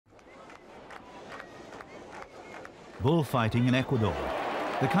Bullfighting in Ecuador.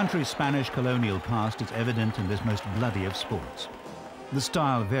 The country's Spanish colonial past is evident in this most bloody of sports. The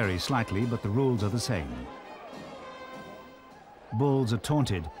style varies slightly, but the rules are the same. Bulls are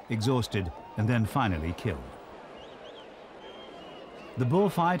taunted, exhausted, and then finally killed. The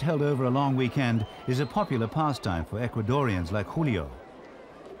bullfight, held over a long weekend, is a popular pastime for Ecuadorians like Julio.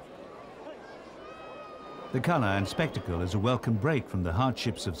 The color and spectacle is a welcome break from the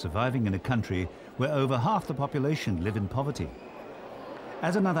hardships of surviving in a country where over half the population live in poverty.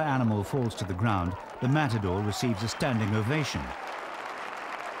 As another animal falls to the ground, the matador receives a standing ovation.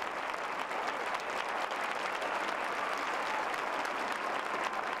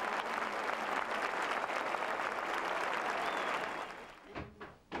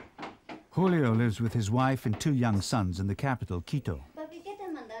 Julio lives with his wife and 2 young sons in the capital, Quito.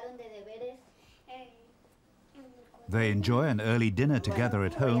 They enjoy an early dinner together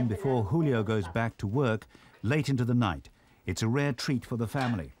at home before Julio goes back to work late into the night. It's a rare treat for the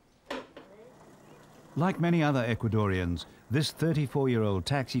family. Like many other Ecuadorians, this 34-year-old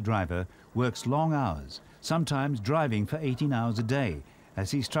taxi driver works long hours, sometimes driving for 18 hours a day,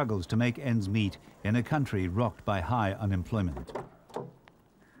 as he struggles to make ends meet in a country rocked by high unemployment.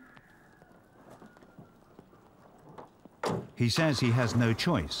 He says he has no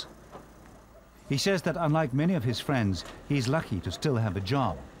choice. He says that unlike many of his friends, he's lucky to still have a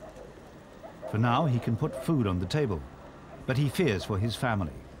job. For now, he can put food on the table, but he fears for his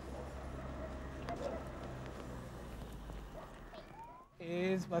family.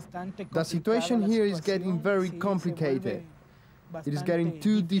 The situation here is getting very complicated. It is getting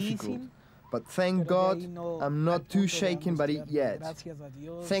too difficult. But thank God, I'm not too shaken by it yet.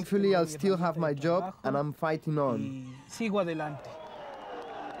 Thankfully, I'll still have my job and I'm fighting on.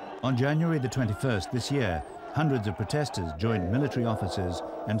 On January the 21st this year, hundreds of protesters joined military officers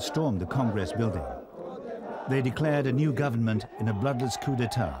and stormed the Congress building. They declared a new government in a bloodless coup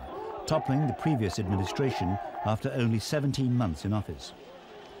d'etat, toppling the previous administration after only 17 months in office.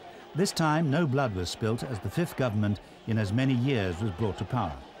 This time, no blood was spilt as the 5th government in as many years was brought to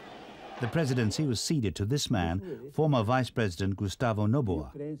power. The presidency was ceded to this man, former Vice President Gustavo Noboa.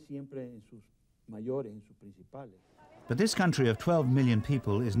 But this country of 12 million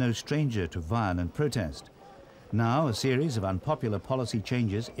people is no stranger to violent protest. Now, a series of unpopular policy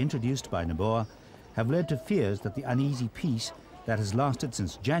changes introduced by Noboa have led to fears that the uneasy peace that has lasted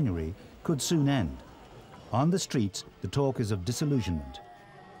since January could soon end. On the streets, the talk is of disillusionment.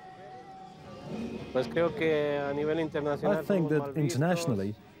 I think that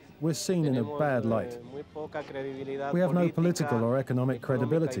internationally, we're seen in a bad light. We have no political or economic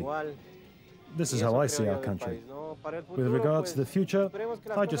credibility. This is how I see our country. With regards to the future,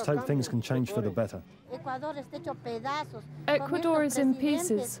 I just hope things can change for the better. Ecuador is in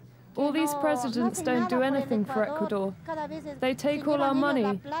pieces. All these presidents don't do anything for Ecuador. They take all our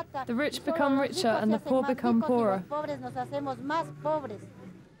money. The rich become richer and the poor become poorer.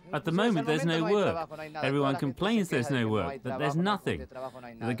 At the moment, there's no work. Everyone complains there's no work, that there's nothing.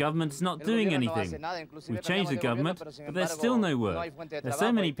 The government's not doing anything. We've changed the government, but there's still no work. There's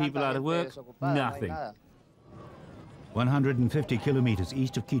so many people out of work, nothing. 150 kilometers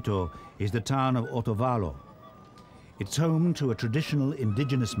east of Quito is the town of Otavalo. It's home to a traditional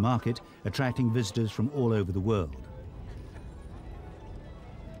indigenous market attracting visitors from all over the world.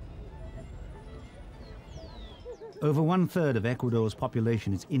 Over 1/3 of Ecuador's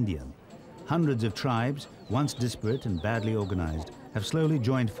population is Indian. Hundreds of tribes, once disparate and badly organized, have slowly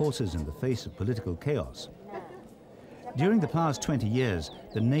joined forces in the face of political chaos. During the past 20 years,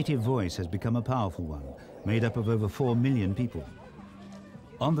 the native voice has become a powerful one, made up of over 4 million people.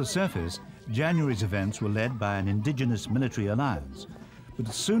 On the surface, January's events were led by an indigenous military alliance. But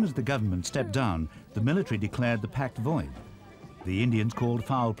as soon as the government stepped down, the military declared the pact void. The Indians called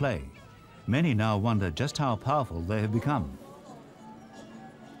foul play. Many now wonder just how powerful they have become.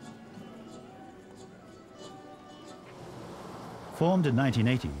 Formed in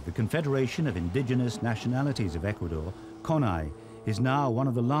 1980, the Confederation of Indigenous Nationalities of Ecuador, CONAI, is now one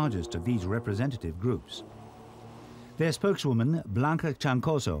of the largest of these representative groups. Their spokeswoman, Blanca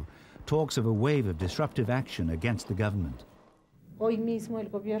Chancoso, talks of a wave of disruptive action against the government.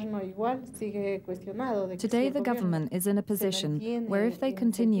 Today the government is in a position where if they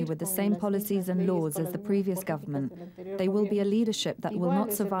continue with the same policies and laws as the previous government, they will be a leadership that will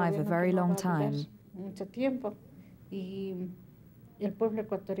not survive a very long time. The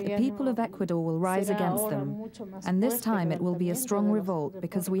people of Ecuador will rise against them, and this time it will be a strong revolt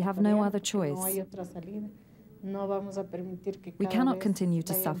because we have no other choice. We cannot continue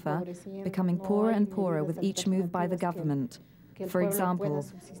to suffer, becoming poorer and poorer with each move by the government. For example,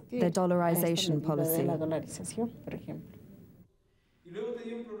 their dollarization policy.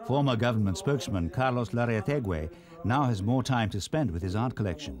 Former government spokesman Carlos Larrategue now has more time to spend with his art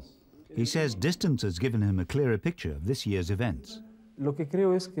collection. He says distance has given him a clearer picture of this year's events. What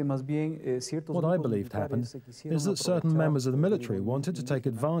I believed happened is that certain members of the military wanted to take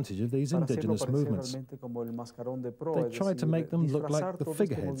advantage of these indigenous movements. They tried to make them look like the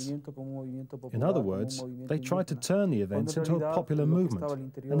figureheads. In other words, they tried to turn the events into a popular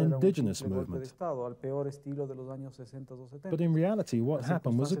movement, an indigenous movement. But in reality, what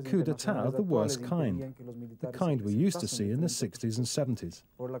happened was a coup d'etat of the worst kind, the kind we used to see in the 60s and 70s.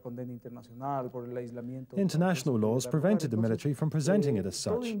 International laws prevented the military from presenting it as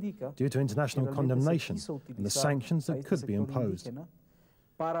such, due to international condemnation and the sanctions that could be imposed.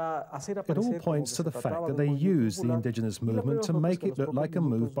 It all points to the fact that they used the indigenous movement to make it look like a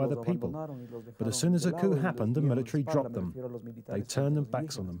move by the people. But as soon as a coup happened, the military dropped them. They turned their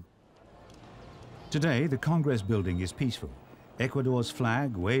backs on them. Today, the Congress building is peaceful. Ecuador's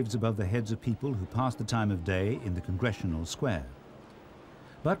flag waves above the heads of people who pass the time of day in the Congressional Square.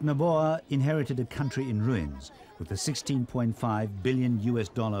 But Noboa inherited a country in ruins, with a $16.5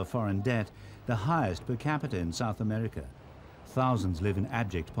 billion foreign debt, the highest per capita in South America. Thousands live in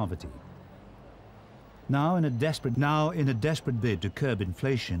abject poverty. Now in a desperate bid to curb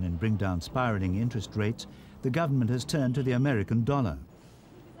inflation and bring down spiraling interest rates, the government has turned to the American dollar.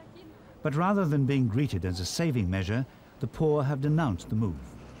 But rather than being greeted as a saving measure, the poor have denounced the move.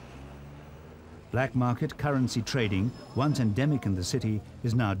 Black market currency trading, once endemic in the city,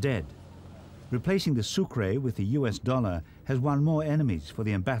 is now dead. Replacing the sucre with the US dollar has won more enemies for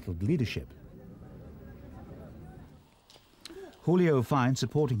the embattled leadership. Julio finds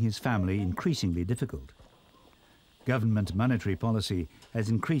supporting his family increasingly difficult. Government monetary policy has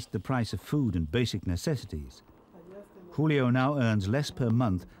increased the price of food and basic necessities. Julio now earns less per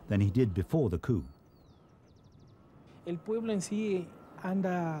month than he did before the coup.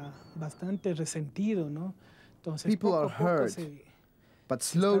 People are hurt, but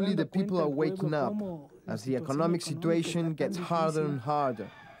slowly the people are waking up as the economic situation gets harder and harder.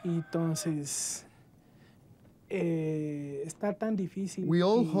 We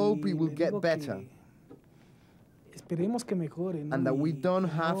all hope it will get better and that we don't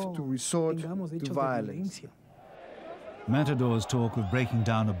have to resort to violence. Matadors talk of breaking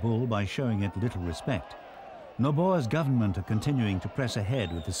down a bull by showing it little respect. Noboa's government are continuing to press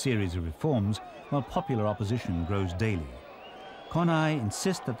ahead with a series of reforms while popular opposition grows daily. CONAI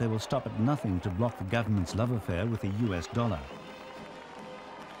insist that they will stop at nothing to block the government's love affair with the US dollar.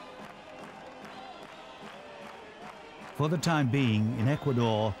 For the time being, in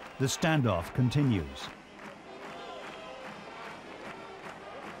Ecuador, the standoff continues.